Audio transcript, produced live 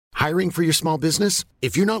Hiring for your small business?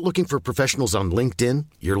 If you're not looking for professionals on LinkedIn,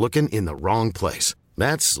 you're looking in the wrong place.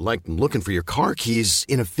 That's like looking for your car keys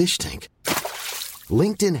in a fish tank.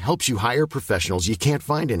 LinkedIn helps you hire professionals you can't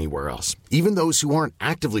find anywhere else, even those who aren't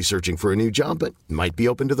actively searching for a new job but might be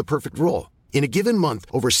open to the perfect role. In a given month,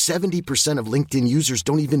 over 70% of LinkedIn users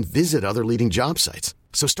don't even visit other leading job sites.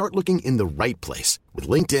 So start looking in the right place. With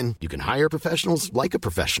LinkedIn, you can hire professionals like a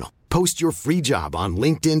professional. Post your free job on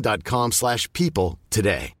linkedin.com/people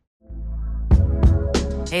today.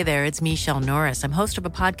 Hey there, it's Michelle Norris. I'm host of a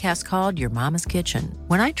podcast called Your Mama's Kitchen.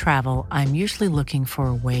 When I travel, I'm usually looking for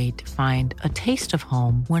a way to find a taste of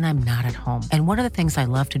home when I'm not at home. And one of the things I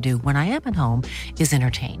love to do when I am at home is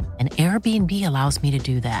entertain. And Airbnb allows me to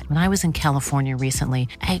do that. When I was in California recently,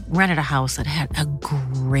 I rented a house that had a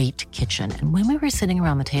great kitchen. And when we were sitting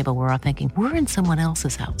around the table, we're all thinking, we're in someone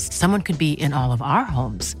else's house. Someone could be in all of our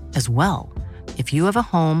homes as well. If you have a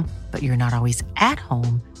home, but you're not always at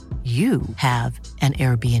home, you have an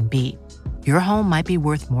Airbnb. Your home might be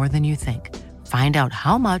worth more than you think. Find out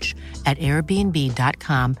how much at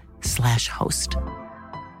airbnb.com/host.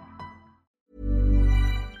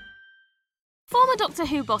 Former Doctor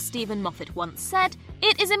Who boss Stephen Moffat once said,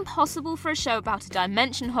 "It is impossible for a show about a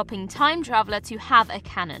dimension-hopping time traveller to have a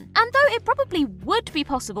canon." And though it probably would be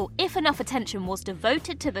possible if enough attention was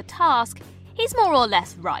devoted to the task, he's more or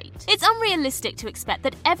less right. It's unrealistic to expect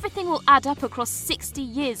that everything will add up across 60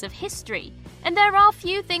 years of history, and there are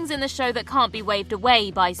few things in the show that can't be waved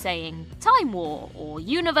away by saying Time War, or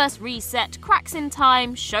Universe Reset, Cracks in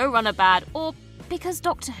Time, Showrunner Bad, or because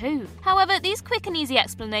Doctor Who. However, these quick and easy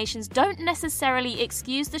explanations don't necessarily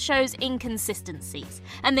excuse the show's inconsistencies,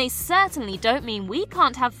 and they certainly don't mean we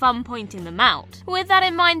can't have fun pointing them out. With that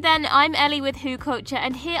in mind then, I'm Ellie with Who Culture,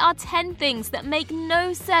 and here are 10 things that make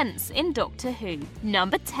no sense in Doctor Who.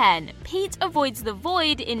 Number 10. Pete avoids the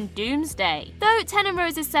void in Doomsday. Though Ten and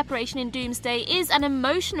Rose's separation in Doomsday is an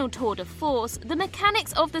emotional tour de force, the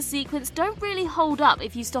mechanics of the sequence don't really hold up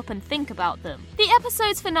if you stop and think about them. The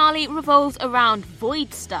episode's finale revolves around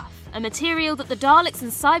void stuff, a material that the Daleks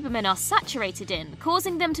and Cybermen are saturated in,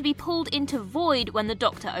 causing them to be pulled into void when the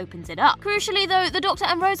Doctor opens it up. Crucially though, the Doctor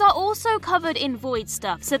and Rose are also covered in void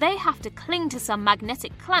stuff, so they have to cling to some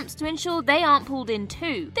magnetic clamps to ensure they aren't pulled in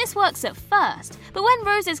too. This works at first, but when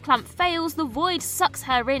Rose's clamp fails, the void sucks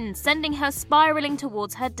her in, sending her spiralling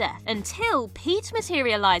towards her death, until Pete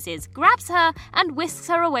materializes, grabs her, and whisks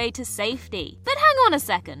her away to safety. But hang on a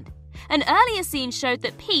second. An earlier scene showed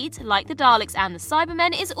that Pete, like the Daleks and the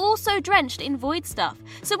Cybermen, is also drenched in void stuff.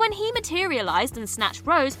 So when he materialized and snatched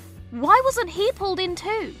Rose, why wasn't he pulled in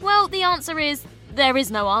too? Well, the answer is, there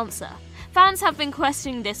is no answer. Fans have been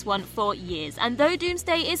questioning this one for years, and though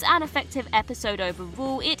Doomsday is an effective episode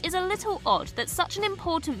overall, it is a little odd that such an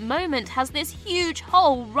important moment has this huge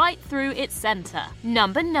hole right through its centre.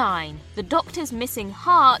 Number 9. The Doctor's missing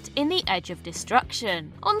heart in The Edge of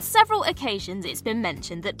Destruction. On several occasions it's been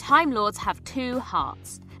mentioned that Time Lords have 2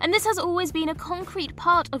 hearts, and this has always been a concrete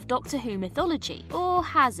part of Doctor Who mythology. Or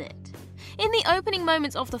has it? In the opening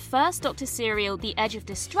moments of the first Doctor serial, The Edge of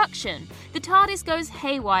Destruction, the TARDIS goes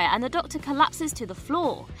haywire and the Doctor collapses to the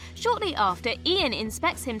floor. Shortly after, Ian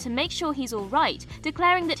inspects him to make sure he's alright,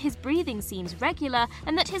 declaring that his breathing seems regular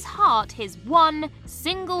and that his heart, his one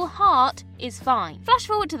single heart, is fine. Flash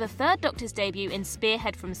forward to the third Doctor's debut in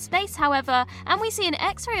Spearhead from Space, however, and we see an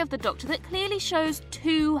X-ray of the Doctor that clearly shows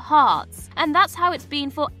 2 hearts. And that's how it's been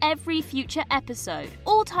for every future episode.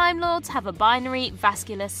 All Time Lords have a binary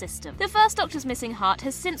vascular system. The first Doctor's missing heart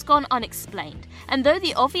has since gone unexplained, and though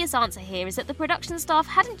the obvious answer here is that the production staff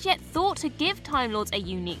hadn't yet thought to give Time Lords a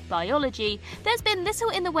unique biology, there's been little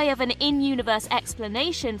in the way of an in-universe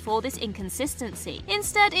explanation for this inconsistency.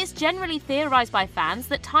 Instead, it's generally theorized by fans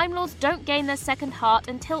that Time Lords don't gain their second heart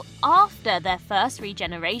until after their first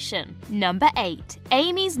regeneration. Number 8.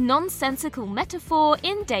 Amy's nonsensical metaphor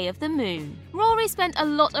in Day of the Moon. Rory spent a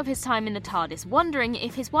lot of his time in the TARDIS wondering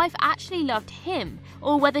if his wife actually loved him,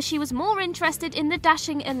 or whether she was more interested in the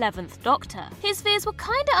dashing 11th Doctor. His fears were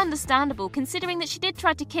kinda understandable considering that she did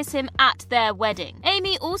try to kiss him at their wedding.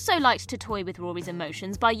 Amy also liked to toy with Rory's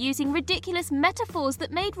emotions by using ridiculous metaphors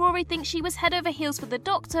that made Rory think she was head over heels for the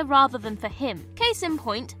Doctor rather than for him. Case in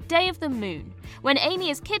point, Day of the Moon. When Amy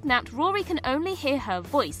is kidnapped, Rory can only hear her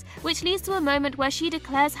voice, which leads to a moment where she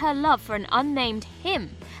declares her love for an unnamed him,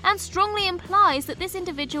 and strongly implies that this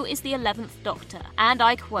individual is the 11th Doctor. And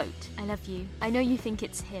I quote, "I love you. I know you think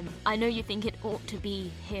it's him. I know you think it ought to be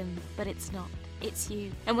him, but it's not. it's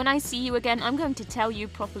you. And when I see you again, I'm going to tell you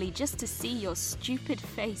properly just to see your stupid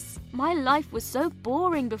face. My life was so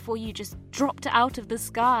boring before you just dropped out of the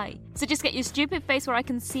sky. So just get your stupid face where I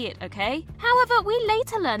can see it, okay? However, we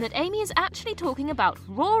later learn that Amy is actually talking about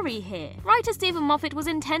Rory here. Writer Stephen Moffat was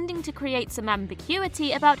intending to create some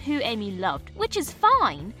ambiguity about who Amy loved, which is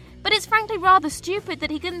fine. But it's frankly rather stupid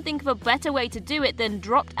that he couldn't think of a better way to do it than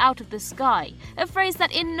dropped out of the sky, a phrase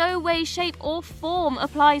that in no way, shape or form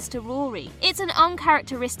applies to Rory. It's an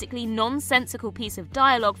uncharacteristically nonsensical piece of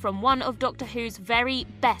dialogue from one of Doctor Who's very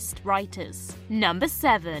best writers. Number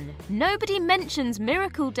 7. Nobody mentions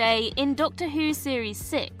Miracle Day in Doctor Who Series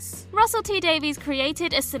 6. Russell T Davies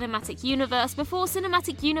created a cinematic universe before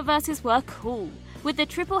cinematic universes were cool, with the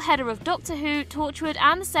triple header of Doctor Who, Torchwood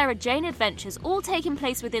and the Sarah Jane adventures all taking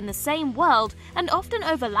place within the same world and often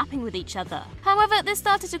overlapping with each other. However, this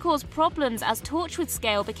started to cause problems as Torchwood's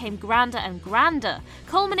scale became grander and grander,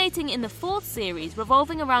 culminating in the 4th series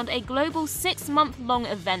revolving around a global 6-month-long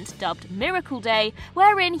event dubbed Miracle Day,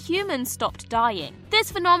 wherein humans stopped dying.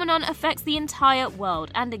 This phenomenon affects the entire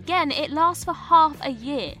world, and again, it lasts for half a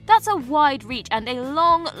year. That's a wide reach and a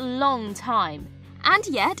long, long time. And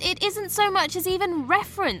yet, it isn't so much as even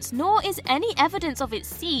referenced, nor is any evidence of it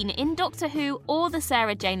seen in Doctor Who or the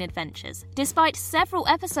Sarah Jane Adventures, despite several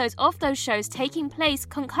episodes of those shows taking place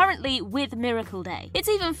concurrently with Miracle Day. It's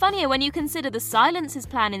even funnier when you consider the Silence's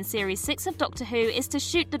plan in Series 6 of Doctor Who is to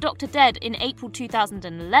shoot the Doctor dead in April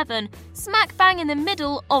 2011, smack bang in the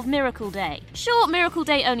middle of Miracle Day. Sure, Miracle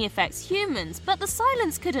Day only affects humans, but the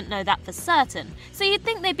Silence couldn't know that for certain, so you'd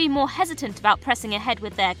think they'd be more hesitant about pressing ahead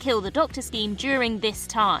with their Kill the Doctor scheme during this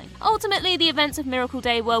time. Ultimately, the events of Miracle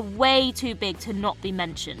Day were way too big to not be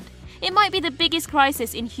mentioned. It might be the biggest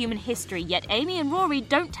crisis in human history, yet Amy and Rory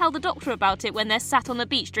don't tell the Doctor about it when they're sat on the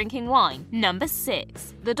beach drinking wine. Number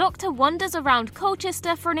 6. The Doctor wanders around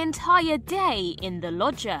Colchester for an entire day in The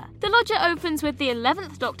Lodger. The Lodger opens with the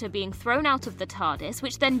 11th Doctor being thrown out of the TARDIS,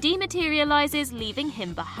 which then dematerialises, leaving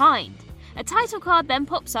him behind. A title card then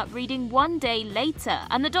pops up reading 1 day later,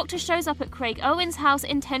 and the Doctor shows up at Craig Owen's house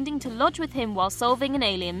intending to lodge with him while solving an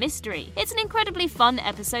alien mystery. It's an incredibly fun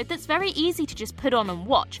episode that's very easy to just put on and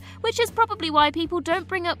watch, which is probably why people don't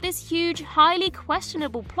bring up this huge, highly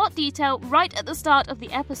questionable plot detail right at the start of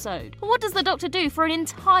the episode. What does the Doctor do for an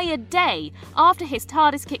entire day after his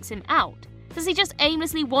TARDIS kicks him out? Does he just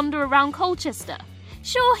aimlessly wander around Colchester?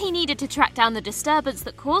 Sure, he needed to track down the disturbance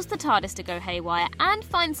that caused the TARDIS to go haywire and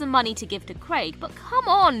find some money to give to Craig, but come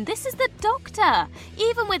on, this is the Doctor!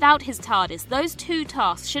 Even without his TARDIS, those 2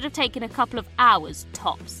 tasks should have taken a couple of hours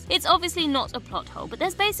tops. It's obviously not a plot hole, but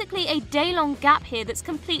there's basically a day-long gap here that's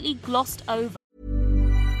completely glossed over.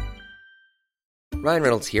 Ryan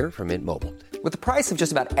Reynolds here from Mint Mobile. With the price of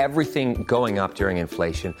just about everything going up during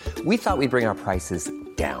inflation, we thought we'd bring our prices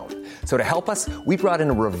down. So to help us, we brought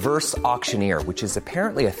in a reverse auctioneer, which is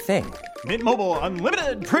apparently a thing. Mint Mobile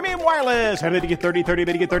Unlimited Premium Wireless. How to get 30, 30,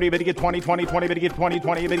 bit to get 30, bit to get 20, 20, 20, bit to get 20,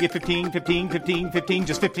 20, bit to get 15, 15, 15, 15,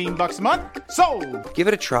 just $15 a month? Sold! Give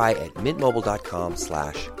it a try at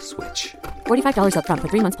mintmobile.com/switch. $45 up front for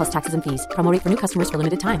 3 months plus taxes and fees. Promo rate for new customers for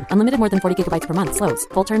limited time. Unlimited more than 40 gigabytes per month. Slows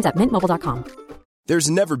full terms at mintmobile.com.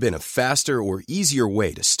 There's never been a faster or easier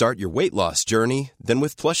way to start your weight loss journey than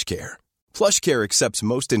with PlushCare. PlushCare accepts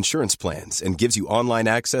most insurance plans and gives you online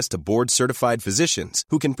access to board-certified physicians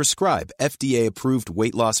who can prescribe FDA-approved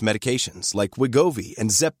weight loss medications like Wegovy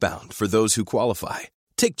and Zepbound for those who qualify.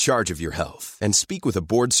 Take charge of your health and speak with a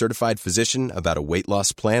board-certified physician about a weight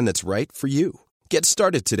loss plan that's right for you. Get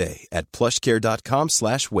started today at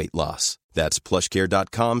plushcare.com/weight-loss. That's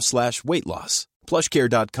plushcare.com/weight-loss.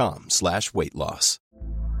 plushcare.com/weight-loss.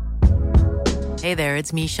 Hey there,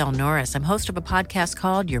 it's Michelle Norris. I'm host of a podcast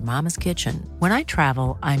called Your Mama's Kitchen. When I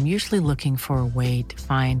travel, I'm usually looking for a way to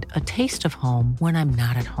find a taste of home when I'm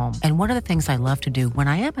not at home. And one of the things I love to do when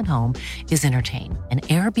I am at home is entertain. And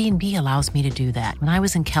Airbnb allows me to do that. When I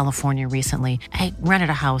was in California recently, I rented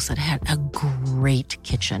a house that had a great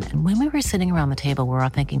kitchen. And when we were sitting around the table, we were all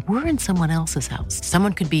thinking, we're in someone else's house.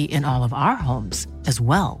 Someone could be in all of our homes as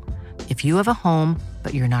well. If you have a home,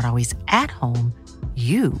 but you're not always at home,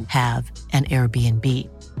 you have an Airbnb.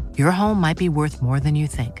 Your home might be worth more than you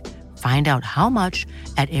think. Find out how much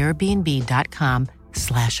at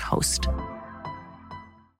airbnb.com/host.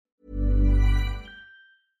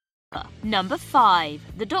 Number 5.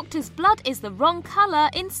 The Doctor's blood is the wrong colour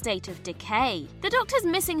in State of Decay. The Doctor's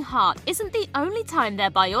missing heart isn't the only time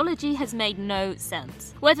their biology has made no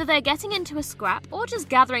sense. Whether they're getting into a scrap or just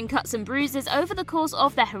gathering cuts and bruises over the course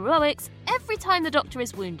of their heroics, every time the Doctor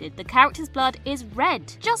is wounded, the character's blood is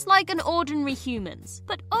red, just like an ordinary human's.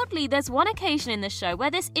 But oddly, there's one occasion in the show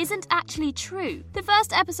where this isn't actually true. The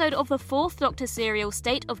first episode of the 4th Doctor serial,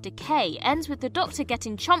 State of Decay, ends with the Doctor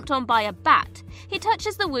getting chomped on by a bat. He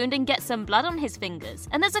touches the wound and gets some blood on his fingers,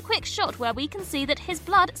 and there's a quick shot where we can see that his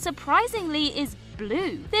blood, surprisingly, is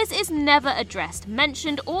blue. This is never addressed,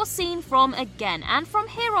 mentioned, or seen from again, and from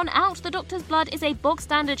here on out, the Doctor's blood is a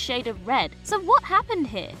bog-standard shade of red. So what happened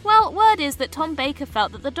here? Well, word is that Tom Baker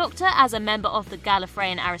felt that the Doctor, as a member of the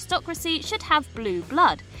Gallifreyan aristocracy, should have blue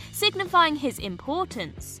blood, signifying his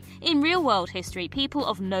importance. In real-world history, people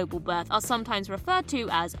of noble birth are sometimes referred to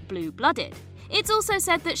as blue-blooded. It's also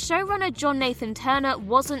said that showrunner John Nathan Turner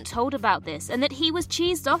wasn't told about this and that he was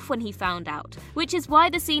cheesed off when he found out, which is why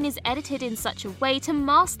the scene is edited in such a way to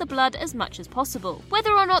mask the blood as much as possible.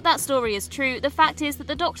 Whether or not that story is true, the fact is that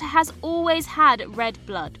the Doctor has always had red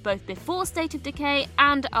blood, both before State of Decay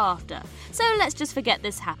and after. So let's just forget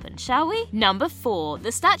this happened, shall we? Number 4.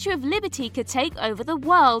 The Statue of Liberty could take over the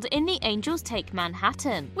world in The Angels Take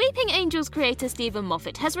Manhattan. Weeping Angels creator Stephen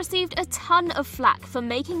Moffat has received a ton of flack for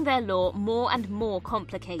making their lore more and more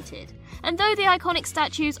complicated. And though the iconic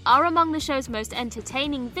statues are among the show's most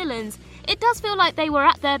entertaining villains, it does feel like they were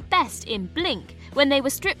at their best in Blink, when they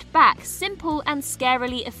were stripped back, simple and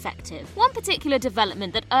scarily effective. One particular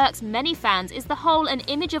development that irks many fans is the whole an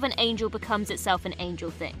image of an angel becomes itself an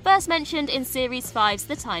angel thing, first mentioned in Series 5's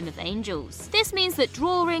The Time of Angels. This means that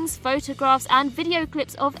drawings, photographs and video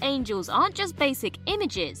clips of angels aren't just basic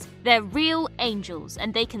images, they're real angels,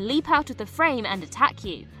 and they can leap out of the frame and attack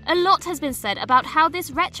you. A lot has been said about how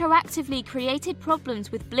this retroactively created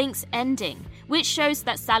problems with Blink's ending, which shows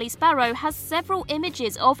that Sally Sparrow has several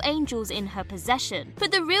images of angels in her possession.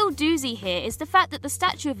 But the real doozy here is the fact that the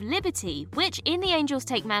Statue of Liberty, which in The Angels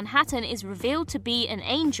Take Manhattan is revealed to be an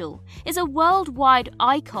angel, is a worldwide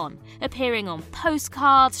icon, appearing on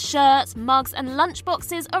postcards, shirts, mugs and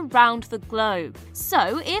lunchboxes around the globe.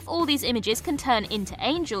 So, if all these images can turn into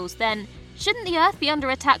angels, then shouldn't the Earth be under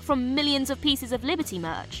attack from millions of pieces of Liberty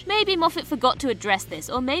merch? Maybe Moffat forgot to address this,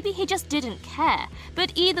 or maybe he just didn't care.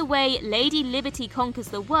 But either way, Lady Liberty Conquers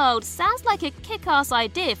the World sounds like a kick-ass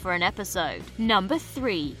idea for an episode. Number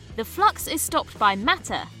 3. The flux is stopped by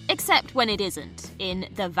matter, except when it isn't, in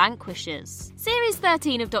The Vanquishers. Series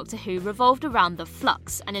 13 of Doctor Who revolved around the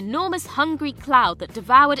flux, an enormous hungry cloud that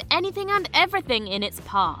devoured anything and everything in its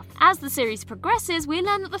path. As the series progresses, we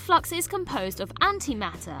learn that the flux is composed of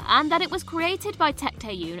antimatter, and that it was created by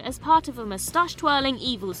Tecteun as part of a moustache-twirling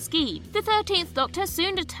evil scheme. The 13th Doctor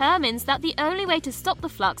soon determines that the only way to stop the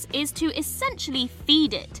flux is to essentially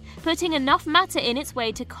feed it, putting enough matter in its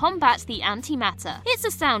way to combat the antimatter. It's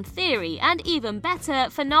a sound theory, and even better,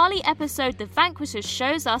 finale episode The Vanquishers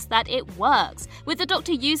shows us that it works, with the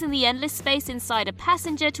Doctor using the endless space inside a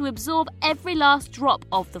passenger to absorb every last drop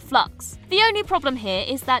of the flux. The only problem here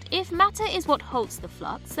is that if matter is what halts the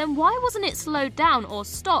flux, then why wasn't it slowed down or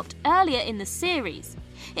stopped earlier in the series?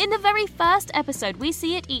 In the very first episode, we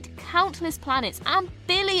see it eat countless planets and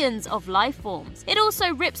billions of life forms. It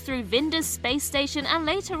also rips through Vinder's space station, and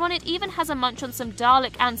later on it even has a munch on some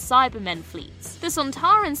Dalek and Cybermen fleets. The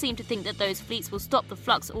Sontarans seem to think that those fleets will stop the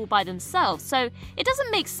flux all by themselves, so it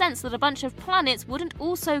doesn't make sense that a bunch of planets wouldn't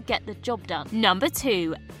also get the job done. Number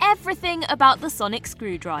 2. Everything about the sonic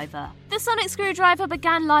screwdriver. The sonic screwdriver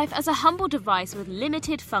began life as a humble device with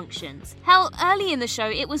limited functions. Hell, early in the show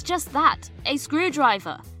it was just that, a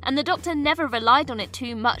screwdriver, and the Doctor never relied on it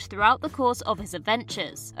too much throughout the course of his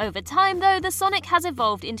adventures. Over time, though, the Sonic has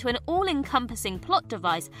evolved into an all-encompassing plot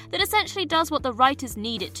device that essentially does what the writers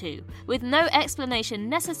need it to, with no explanation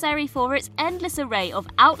necessary for its endless array of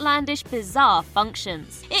outlandish, bizarre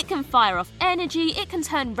functions. It can fire off energy, it can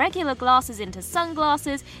turn regular glasses into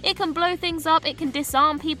sunglasses, it can blow things up, it can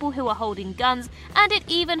disarm people who are holding guns, and it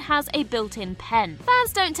even has a built-in pen.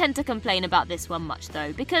 Fans don't tend to complain about this one much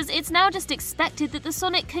though, because it's now just expected that the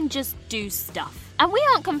Sonic can just do stuff. And we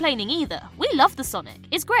aren't complaining either. We love the Sonic.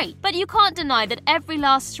 It's great. But you can't deny that every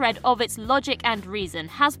last shred of its logic and reason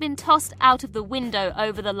has been tossed out of the window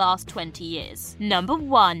over the last 20 years. Number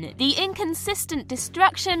 1. The inconsistent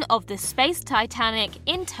destruction of the space Titanic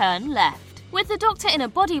in Turn Left. With the Doctor in a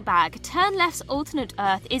body bag, Turn Left's alternate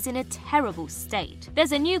Earth is in a terrible state.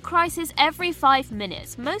 There's a new crisis every 5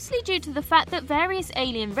 minutes, mostly due to the fact that various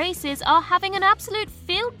alien races are having an absolute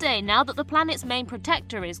field day now that the planet's main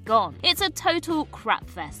protector is gone. It's a total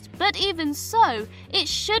crapfest, but even so, it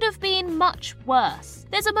should have been much worse.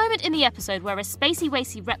 There's a moment in the episode where a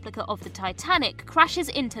spacey-wacy replica of the Titanic crashes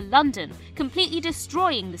into London, completely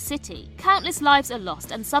destroying the city. Countless lives are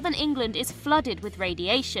lost and southern England is flooded with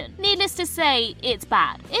radiation. Needless to say, say it's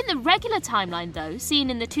bad. In the regular timeline though, seen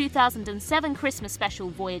in the 2007 Christmas special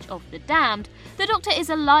Voyage of the Damned, the Doctor is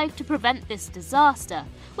alive to prevent this disaster,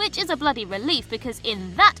 which is a bloody relief because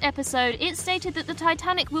in that episode it stated that the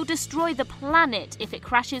Titanic will destroy the planet if it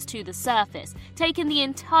crashes to the surface, taking the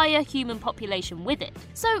entire human population with it.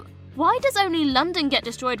 So why does only London get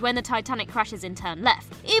destroyed when the Titanic crashes in turn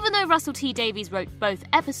left? Even though Russell T Davies wrote both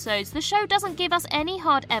episodes, the show doesn't give us any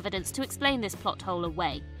hard evidence to explain this plot hole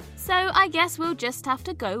away. So I guess we'll just have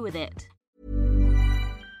to go with it.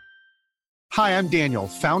 Hi, I'm Daniel,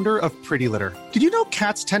 founder of Pretty Litter. Did you know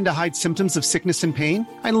cats tend to hide symptoms of sickness and pain?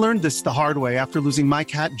 I learned this the hard way after losing my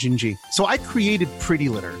cat, Gingy. So I created Pretty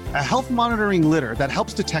Litter, a health monitoring litter that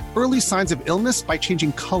helps detect early signs of illness by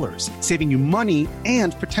changing colors, saving you money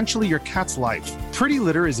and potentially your cat's life. Pretty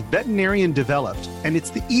Litter is veterinarian developed, and it's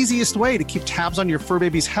the easiest way to keep tabs on your fur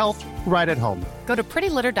baby's health right at home. Go to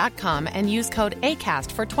prettylitter.com and use code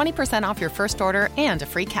ACAST for 20% off your first order and a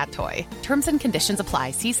free cat toy. Terms and conditions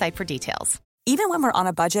apply. See site for details. Even when we're on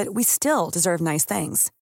a budget, we still deserve nice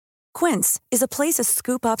things. Quince is a place to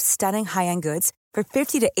scoop up stunning high-end goods for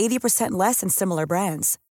 50 to 80% less than similar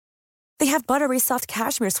brands. They have buttery soft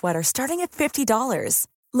cashmere sweaters starting at $50,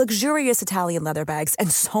 luxurious Italian leather bags,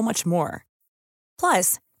 and so much more.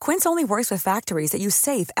 Plus, Quince only works with factories that use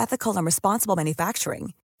safe, ethical, and responsible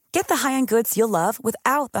manufacturing. Get the high-end goods you'll love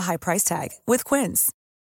without the high price tag with Quince.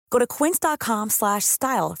 Go to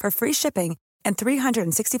quince.com/style for free shipping and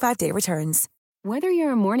 365-day returns. Whether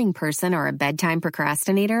you're a morning person or a bedtime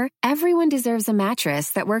procrastinator, everyone deserves a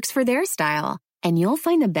mattress that works for their style. And you'll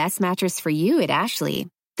find the best mattress for you at Ashley.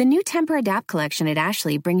 The new Temper-Adapt collection at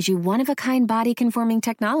Ashley brings you one-of-a-kind body-conforming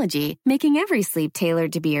technology, making every sleep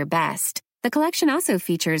tailored to be your best. The collection also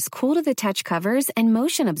features cool-to-the-touch covers and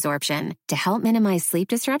motion absorption to help minimize sleep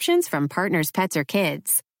disruptions from partners, pets, or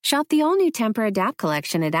kids. Shop the all-new Temper-Adapt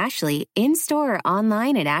collection at Ashley, in-store or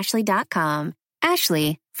online at ashley.com.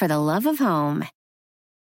 Ashley, for the love of home.